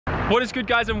What is good,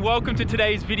 guys, and welcome to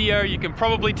today's video. You can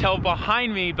probably tell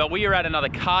behind me, but we are at another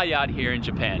car yard here in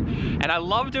Japan. And I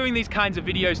love doing these kinds of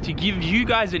videos to give you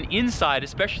guys an insight,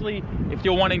 especially if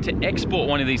you're wanting to export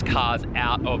one of these cars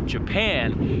out of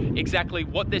Japan, exactly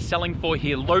what they're selling for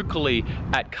here locally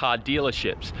at car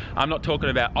dealerships. I'm not talking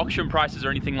about auction prices or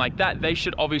anything like that. They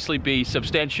should obviously be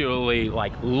substantially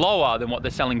lower than what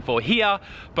they're selling for here,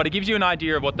 but it gives you an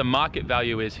idea of what the market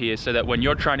value is here, so that when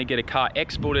you're trying to get a car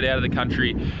exported out of the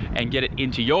country and get it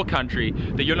into your country,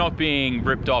 that you're not being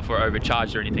ripped off or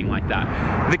overcharged or anything like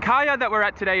that. The car yard that we're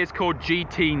at today is called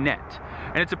GT Net.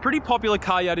 And it's a pretty popular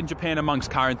car yard in Japan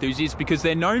amongst car enthusiasts because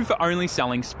they're known for only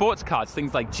selling sports cars,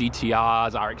 things like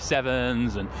GTRs,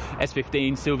 RX-7s, and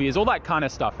S15, Silvias, all that kind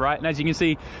of stuff, right? And as you can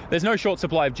see, there's no short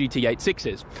supply of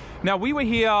GT86s. Now, we were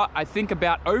here, I think,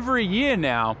 about over a year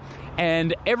now,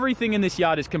 and everything in this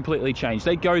yard is completely changed.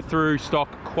 They go through stock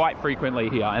quite frequently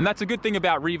here, and that's a good thing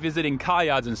about revisiting car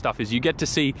yards and stuff, is you get to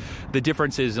see the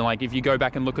differences. And like, if you go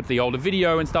back and look at the older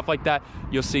video and stuff like that,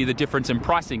 you'll see the difference in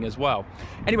pricing as well.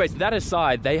 Anyways, that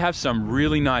aside, they have some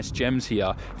really nice gems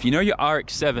here. If you know your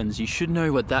RX-7s, you should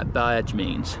know what that badge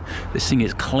means. This thing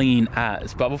is clean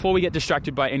as. But before we get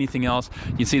distracted by anything else,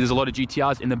 you can see there's a lot of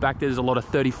GTRs. In the back there's a lot of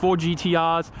 34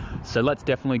 GTRs. So let's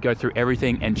definitely go through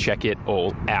everything and check it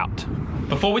all out.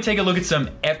 Before we take a look at some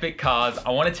epic cars, I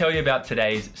want to tell you about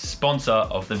today's sponsor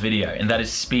of the video, and that is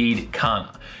Speed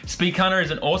Kana. Speed Kana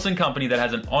is an awesome company that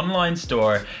has an online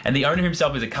store, and the owner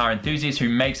himself is a car enthusiast who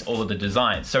makes all of the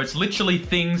designs. So it's literally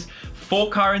things for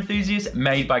car enthusiasts,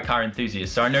 made by car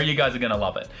enthusiasts. So I know you guys are gonna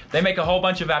love it. They make a whole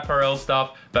bunch of apparel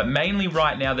stuff, but mainly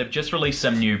right now they've just released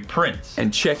some new prints.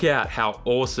 And check out how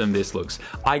awesome this looks.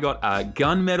 I got a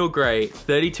gunmetal gray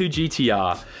 32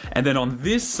 GTR, and then on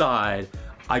this side,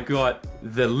 I got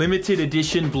the limited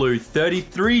edition blue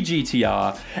 33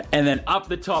 GTR, and then up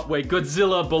the top where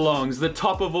Godzilla belongs, the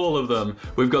top of all of them,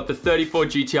 we've got the 34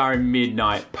 GTR in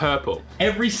midnight purple.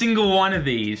 Every single one of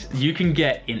these you can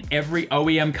get in every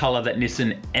OEM color that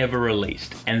Nissan ever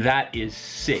released, and that is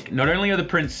sick. Not only are the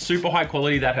prints super high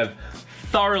quality that have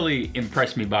thoroughly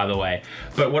impressed me, by the way,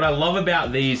 but what I love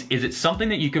about these is it's something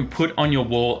that you can put on your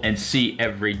wall and see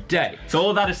every day. So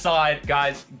all of that aside,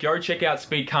 guys, go check out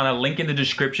Speed Kana, link in the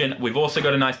description. We've also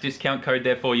got a nice discount code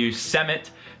there for you,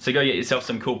 SAMMIT, so go get yourself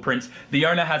some cool prints. The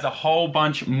owner has a whole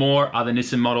bunch more other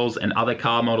Nissan models and other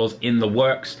car models in the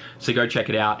works, so go check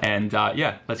it out. And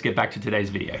yeah, let's get back to today's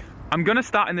video. I'm gonna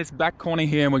start in this back corner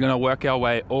here, and we're gonna work our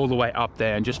way all the way up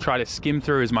there and just try to skim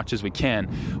through as much as we can.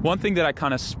 One thing that I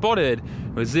kind of spotted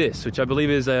was this, which I believe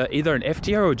is either an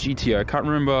FTO or GTO. I can't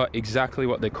remember exactly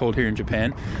what they're called here in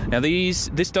Japan. Now this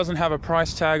doesn't have a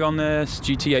price tag on this.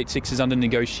 GT86 is under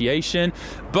negotiation,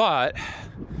 but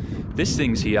this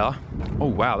thing's here. Oh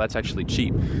wow, that's actually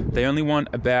cheap. They only want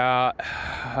about,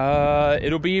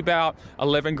 it'll be about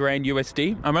 11 grand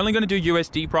USD. I'm only gonna do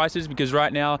USD prices because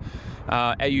right now,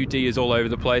 AUD is all over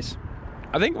the place.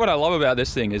 I think what I love about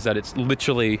this thing is that it's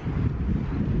literally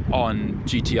on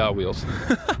GTR wheels.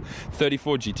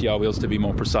 34 GTR wheels to be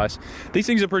more precise. These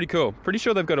things are pretty cool. Pretty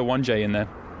sure they've got a 1J in there.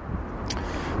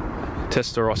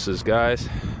 Testarossas, guys.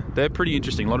 They're pretty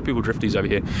interesting. A lot of people drift these over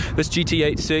here. This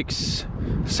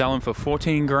GT86, selling for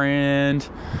 14 grand.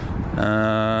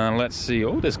 Let's see.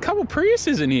 Oh, there's a couple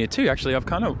Priuses in here too. Actually, I've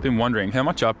kind of been wondering how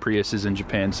much are Priuses in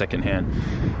Japan secondhand.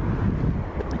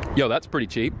 Yo, that's pretty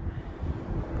cheap.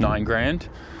 9 grand.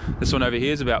 This one over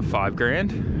here is about 5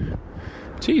 grand.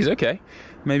 Geez, okay.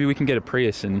 Maybe we can get a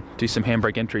Prius and do some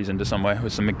handbrake entries into somewhere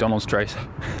with some McDonald's trays.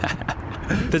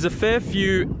 There's a fair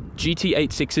few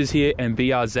GT86s here and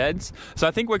BRZs. So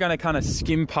I think we're gonna kind of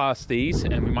skim past these,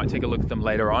 and we might take a look at them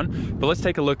later on. But let's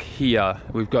take a look here.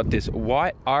 We've got this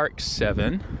white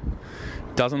RX-7.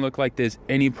 Doesn't look like there's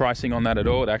any pricing on that at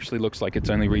all. It actually looks like it's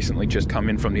only recently just come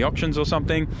in from the auctions or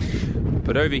something.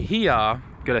 But over here,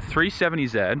 got a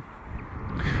 370Z.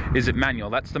 Is it manual?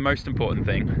 That's the most important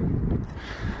thing.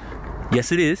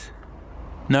 Yes, it is.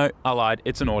 No, I lied.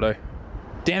 It's an auto.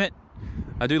 Damn it.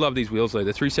 I do love these wheels though.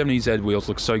 The 370Z wheels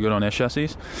look so good on their chassis.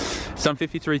 It's done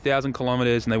 53,000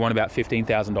 kilometers and they want about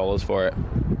 $15,000 for it.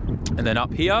 And then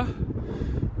up here,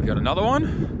 we got another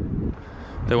one.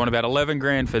 They want about 11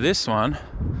 grand for this one.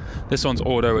 This one's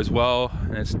auto as well,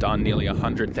 and it's done nearly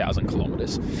 100,000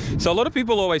 kilometers. So a lot of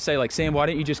people always say, like, Sam, why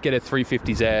don't you just get a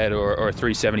 350Z or a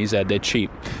 370Z? They're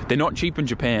cheap. They're not cheap in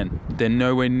Japan. They're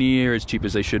nowhere near as cheap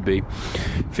as they should be.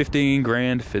 15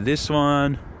 grand for this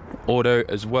one, auto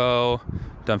as well,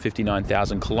 done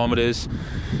 59,000 kilometers.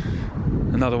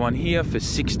 Another one here for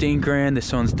 16 grand.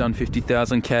 This one's done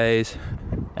 50,000 Ks.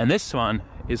 And this one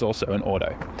is also an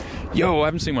auto. Yo, I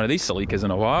haven't seen one of these Celicas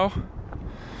in a while.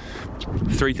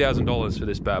 $3,000 for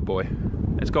this bad boy.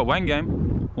 It's got Wang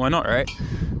game. Why not, right?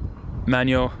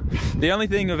 Manual. The only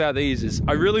thing about these is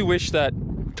I really wish that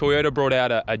Toyota brought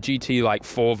out a GT like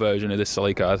 4 version of this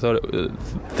Celica. I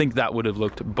think that would have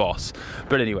looked boss.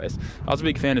 But anyways, I was a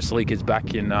big fan of Celicas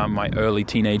back in my early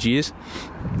teenage years.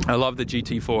 I love the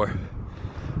GT4.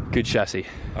 Good chassis.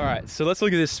 All right, so let's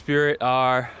look at this Spirit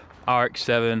R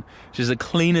RX-7, which is the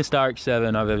cleanest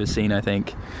RX-7 I've ever seen, I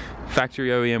think. Factory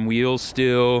OEM wheels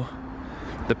still.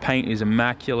 The paint is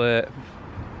immaculate.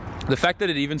 The fact that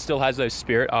it even still has those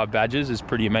Spirit R badges is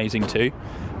pretty amazing too,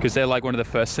 because they're like one of the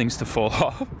first things to fall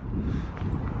off.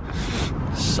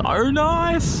 So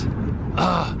nice.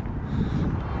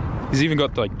 He's even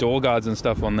got like door guards and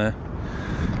stuff on there.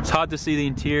 It's hard to see the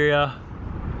interior,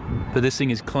 but this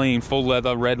thing is clean. Full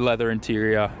leather, red leather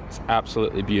interior. It's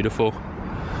absolutely beautiful.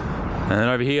 And then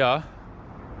over here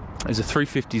is a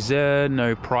 350Z,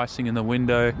 no pricing in the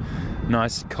window.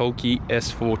 Nice Kolke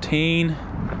S14,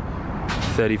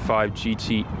 35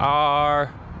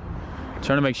 GTR.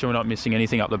 Trying to make sure we're not missing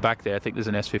anything up the back there. I think there's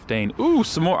an S15. Ooh,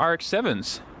 some more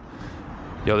RX-7s.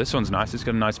 Yo, this one's nice. It's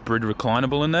got a nice Brid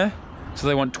reclinable in there. So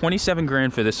they want 27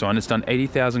 grand for this one. It's done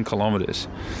 80,000 kilometers.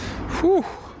 Whew.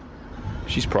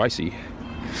 She's pricey.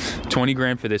 20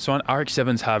 grand for this one.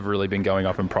 RX-7s have really been going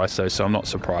up in price though, so I'm not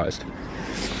surprised.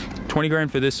 20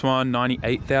 grand for this one.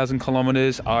 98,000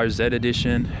 kilometers. RZ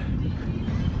edition.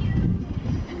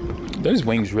 Those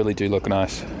wings really do look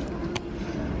nice.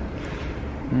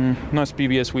 Nice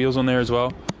BBS wheels on there as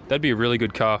well. That'd be a really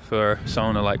good car for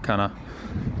someone to like kind of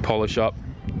polish up.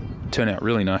 Turn out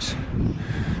really nice.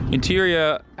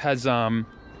 Interior has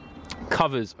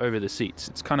covers over the seats.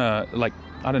 It's kind of like,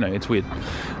 I don't know, it's weird.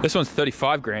 This one's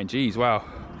 35 grand, geez, wow.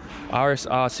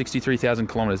 RSR 63,000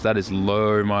 kilometers, that is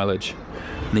low mileage.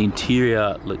 The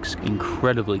interior looks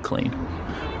incredibly clean.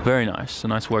 Very nice, so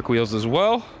nice work wheels as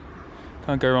well.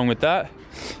 Can't go wrong with that.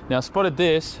 Now, I spotted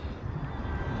this.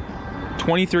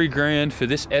 23 grand for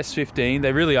this S15.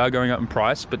 They really are going up in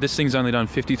price, but this thing's only done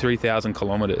 53,000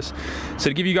 kilometers. So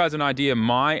to give you guys an idea,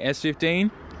 my S15,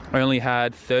 I only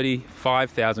had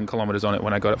 35,000 kilometers on it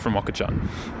when I got it from Okachan.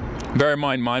 Bear in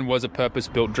mind, mine was a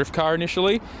purpose-built drift car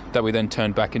initially, that we then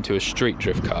turned back into a street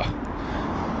drift car.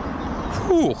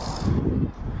 Whew.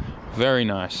 Very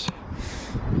nice.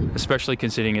 Especially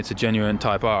considering it's a genuine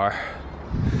Type R.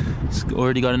 It's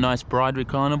already got a nice Bride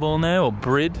reclinable in there, or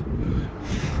Brid.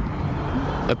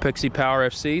 Apexi Power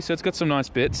FC, so it's got some nice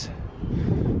bits.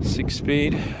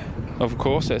 6-speed, of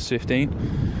course, S15.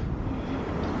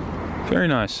 Very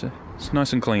nice. It's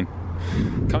nice and clean.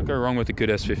 Can't go wrong with a good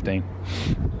S15.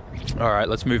 All right,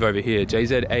 let's move over here.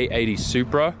 JZ A80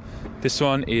 Supra. This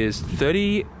one is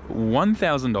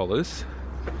 $31,000.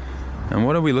 And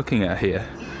what are we looking at here?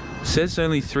 It says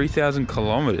only 3,000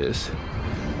 kilometers.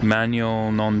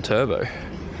 Manual, non-turbo.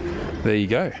 There you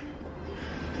go.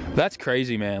 That's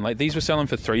crazy, man. Like, these were selling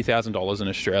for $3,000 in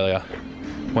Australia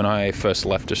when I first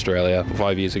left Australia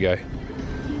 5 years ago.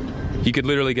 You could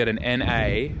literally get an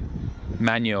NA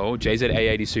manual JZ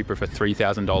A80 Supra for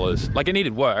 $3,000. Like, it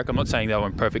needed work. I'm not saying they were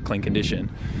in perfect clean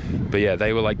condition, but yeah,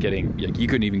 they were like getting, you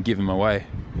couldn't even give them away.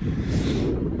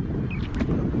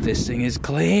 This thing is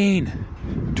clean.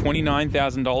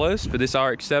 $29,000 for this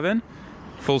RX-7.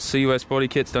 Full CUS body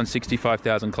kit's done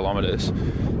 65,000 kilometers.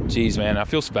 Jeez, man, I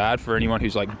feel bad for anyone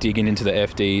who's like digging into the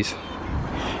FDs.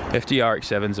 FD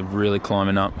RX-7s are really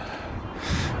climbing up.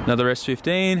 Another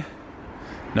S15.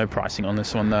 No pricing on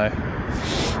this one though.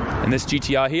 And this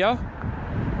GTR here,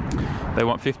 they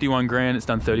want 51 grand. It's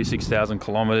done 36,000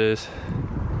 kilometers.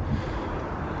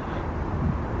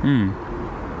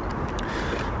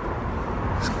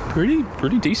 It's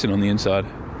pretty decent on the inside.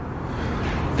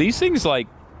 These things, like,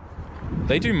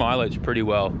 they do mileage pretty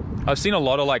well. I've seen a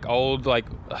lot of like old, like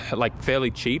fairly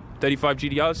cheap 35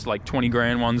 GTRs, like 20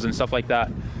 grand ones and stuff like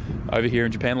that over here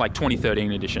in Japan, like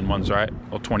 2013 edition ones, right?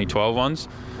 Or 2012 ones.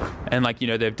 And like, you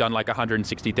know, they've done like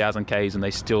 160,000 Ks and they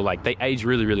still like, they age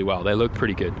really, really well. They look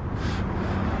pretty good.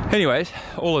 Anyways,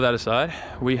 all of that aside,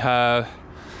 we have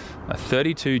a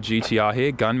 32 GTR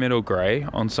here, gunmetal gray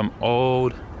on some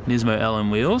old Nismo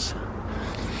LM wheels.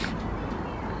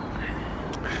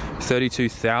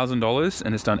 $32,000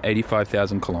 and it's done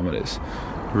 85,000 kilometers.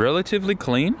 Relatively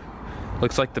clean.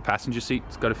 Looks like the passenger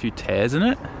seat's got a few tears in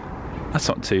it. That's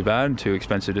not too bad and too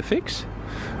expensive to fix.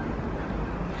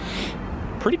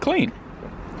 Pretty clean,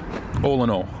 all in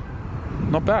all.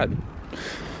 Not bad.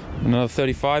 Another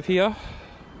 35 here.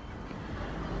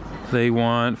 They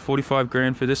want 45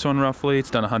 grand for this one roughly. It's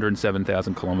done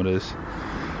 107,000 kilometers.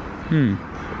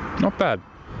 Not bad.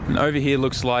 And over here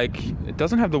looks like it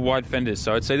doesn't have the wide fenders,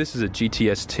 so I'd say this is a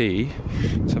GTST.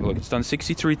 Let's have a look. It's done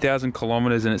 63,000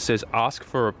 kilometers and it says ask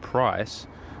for a price.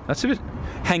 That's a bit...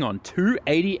 Hang on,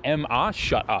 280MR?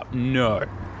 Shut up. No.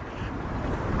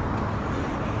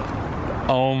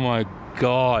 Oh my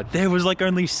God. There was like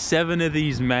only 7 of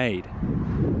these made.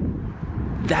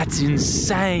 That's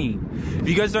insane. If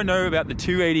you guys don't know about the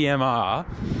 280MR,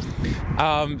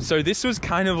 so this was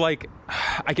kind of like,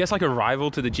 I guess like a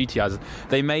rival to the GTRs.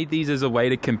 They made these as a way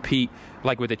to compete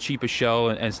like with a cheaper shell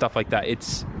and stuff like that.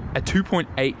 It's a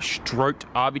 2.8 stroked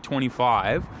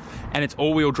RB25 and it's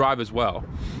all-wheel drive as well.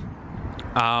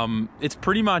 It's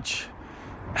pretty much,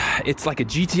 it's like a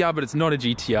GTR, but it's not a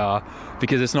GTR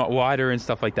because it's not wider and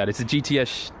stuff like that. It's a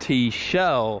GTST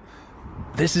shell.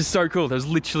 This is so cool. There's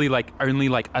literally like only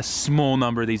like a small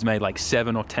number of these made, like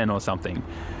 7 or 10 or something.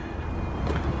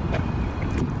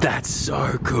 That's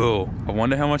so cool. I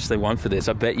wonder how much they want for this.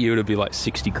 I bet you it'll be like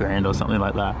 60 grand or something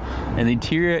like that. And the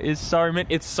interior is so,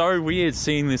 it's so weird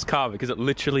seeing this car because it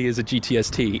literally is a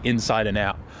GTST inside and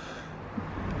out.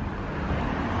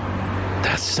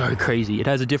 That's so crazy. It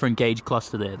has a different gauge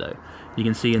cluster there though. You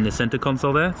can see in the center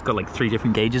console there, it's got like 3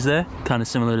 different gauges there, kind of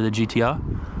similar to the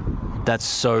GTR. That's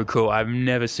so cool. I've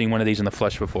never seen one of these in the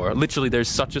flesh before. Literally, there's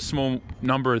such a small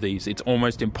number of these, it's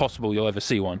almost impossible you'll ever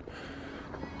see one.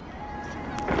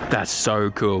 That's so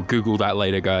cool. Google that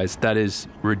later, guys. That is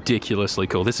ridiculously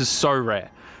cool. This is so rare.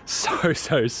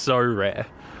 So rare.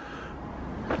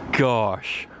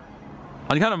 Gosh.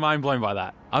 I'm kind of mind blown by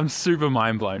that. I'm super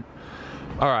mind blown.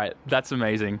 All right, that's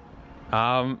amazing.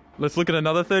 Let's look at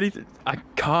another 30. I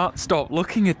can't stop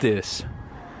looking at this.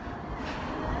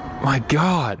 My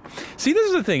God. See, this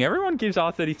is the thing. Everyone gives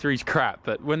R33s crap,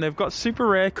 but when they've got super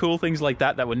rare, cool things like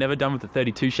that that were never done with the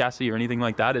 32 chassis or anything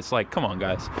like that, it's like, come on,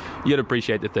 guys. You gotta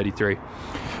appreciate the 33.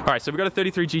 All right, so we've got a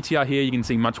 33 GTR here. You can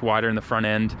see much wider in the front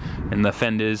end and the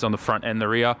fenders on the front and the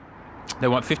rear. They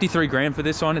want 53 grand for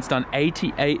this one. It's done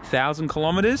 88,000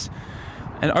 kilometers.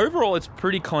 And overall, it's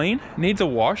pretty clean. Needs a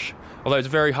wash, although it's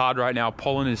very hard right now.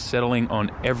 Pollen is settling on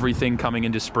everything coming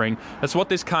into spring. That's what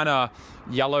this kind of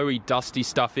yellowy, dusty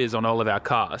stuff is on all of our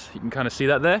cars. You can kind of see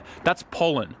that there. That's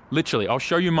pollen, literally. I'll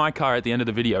show you my car at the end of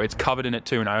the video. It's covered in it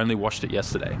too, and I only washed it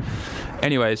yesterday.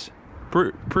 Anyways,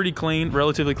 pretty clean,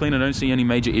 relatively clean. I don't see any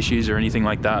major issues or anything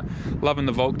like that. Loving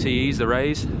the Volk TEs, the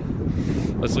Rays.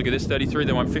 Let's look at this 33.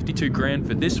 They want 52 grand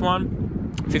for this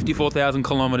one. 54,000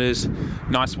 kilometers.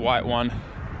 Nice white one.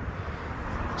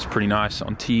 It's pretty nice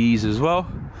on TEs as well.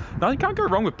 No, you can't go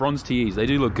wrong with bronze TEs. They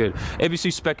do look good.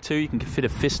 ABC Spec 2, you can fit a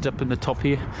fist up in the top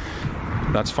here.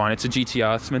 That's fine. It's a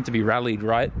GTR. It's meant to be rallied,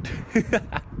 right?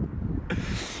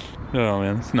 Oh,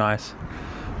 man. It's nice.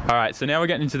 All right, so now we're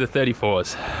getting into the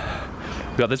 34s.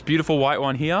 We've got this beautiful white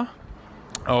one here.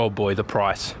 Oh, boy, the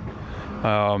price.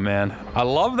 Oh, man. I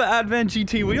love the Advent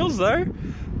GT wheels, though.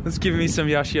 That's giving me some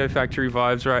Yashio factory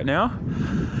vibes right now.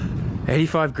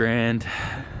 85 grand.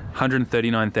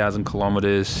 139,000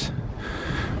 kilometers.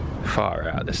 Far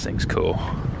out, this thing's cool.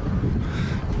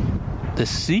 The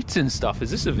seats and stuff,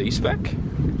 is this a V-Spec?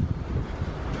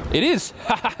 It is!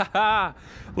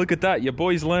 Look at that, your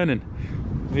boy's learning.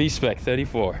 V-Spec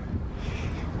 34.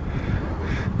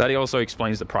 That also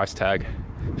explains the price tag.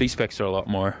 V-Specs are a lot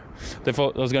more. I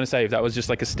was going to say, if that was just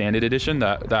like a standard edition,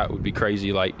 that would be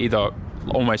crazy. Like either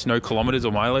almost no kilometers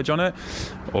or mileage on it,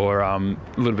 or a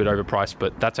little bit overpriced,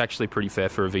 but that's actually pretty fair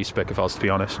for a V-Spec if I was to be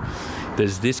honest.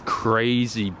 There's this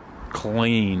crazy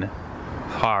clean,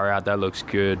 far out, that looks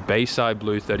good. Bayside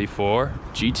Blue 34,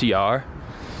 GTR.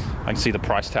 I can see the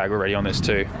price tag already on this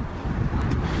too.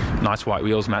 Nice white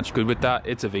wheels match good with that.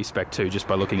 It's a V-Spec too, just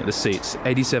by looking at the seats.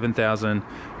 87,000,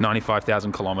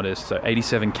 95,000 kilometers, so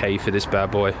 87K for this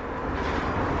bad boy.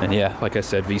 And yeah, like I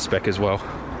said, V-Spec as well.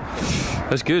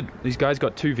 That's good. These guys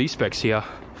got 2 V-Specs here.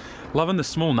 Loving the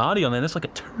small Nardi on there. There's like a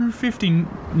 250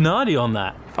 Nardi on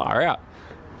that. Far out.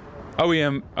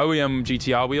 OEM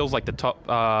GTR wheels, like the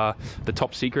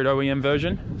top secret OEM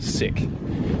version. Sick.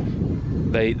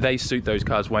 They suit those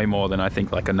cars way more than I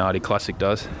think like a Nardi Classic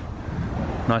does.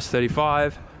 Nice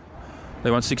 35.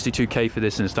 They want 62K for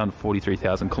this and it's done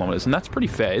 43,000 kilometers, and that's pretty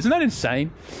fair. Isn't that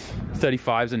insane?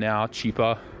 35s are now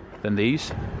cheaper than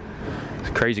these. It's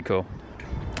crazy cool.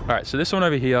 All right, so this one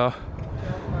over here,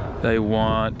 they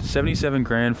want 77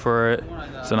 grand for it.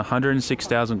 It's on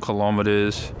 106,000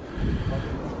 kilometers.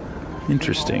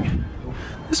 Interesting.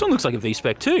 This one looks like a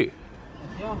V-Spec too.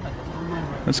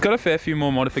 It's got a fair few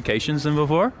more modifications than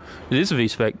before. It is a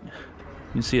V-Spec.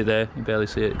 You can see it there. You barely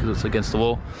see it because it's against the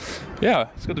wall. Yeah,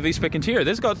 it's got the V-Spec interior.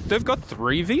 They've got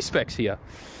 3 V-Specs here.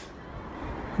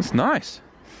 That's nice.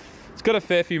 It's got a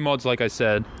fair few mods, like I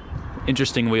said.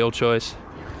 Interesting wheel choice.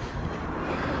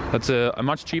 That's a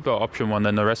much cheaper option one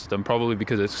than the rest of them, probably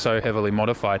because it's so heavily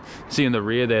modified. See in the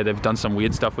rear there, they've done some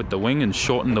weird stuff with the wing and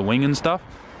shortened the wing and stuff.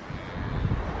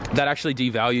 That actually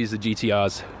devalues the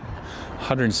GTRs.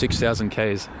 106,000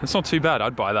 Ks. That's not too bad.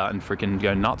 I'd buy that and freaking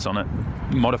go nuts on it.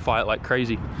 Modify it like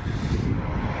crazy.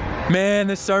 Man,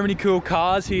 there's so many cool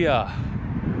cars here.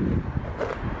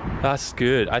 That's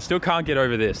good. I still can't get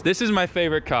over this. This is my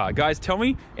favorite car. Guys, tell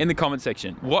me in the comment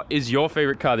section, what is your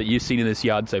favorite car that you've seen in this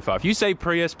yard so far? If you say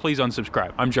Prius, please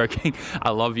unsubscribe. I'm joking.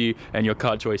 I love you and your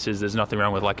car choices. There's nothing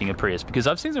wrong with liking a Prius because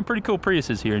I've seen some pretty cool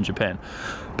Priuses here in Japan.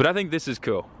 But I think this is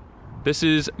cool. This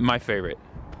is my favorite.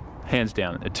 Hands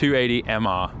down, a 280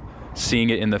 MR, seeing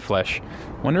it in the flesh.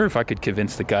 Wonder if I could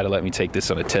convince the guy to let me take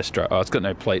this on a test drive. Oh, it's got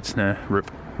no plates, nah,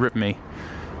 rip me.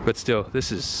 But still,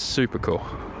 this is super cool.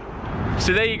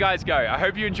 So there you guys go. I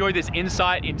hope you enjoyed this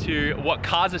insight into what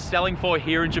cars are selling for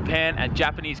here in Japan at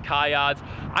Japanese car yards.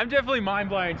 I'm definitely mind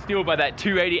blown still by that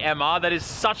 280 MR. That is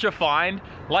such a find.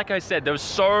 Like I said, there was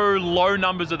so low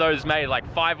numbers of those made,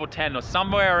 like 5 or 10 or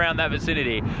somewhere around that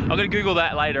vicinity. I'm gonna Google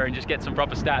that later and just get some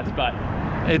proper stats, but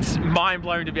it's mind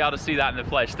blowing to be able to see that in the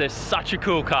flesh. They're such a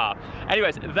cool car.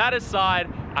 Anyways, that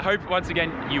aside, I hope once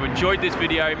again you enjoyed this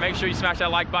video. Make sure you smash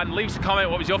that like button, leave us a comment,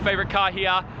 what was your favorite car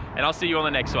here, and I'll see you on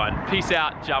the next one. Peace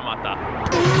out, ja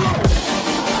mata.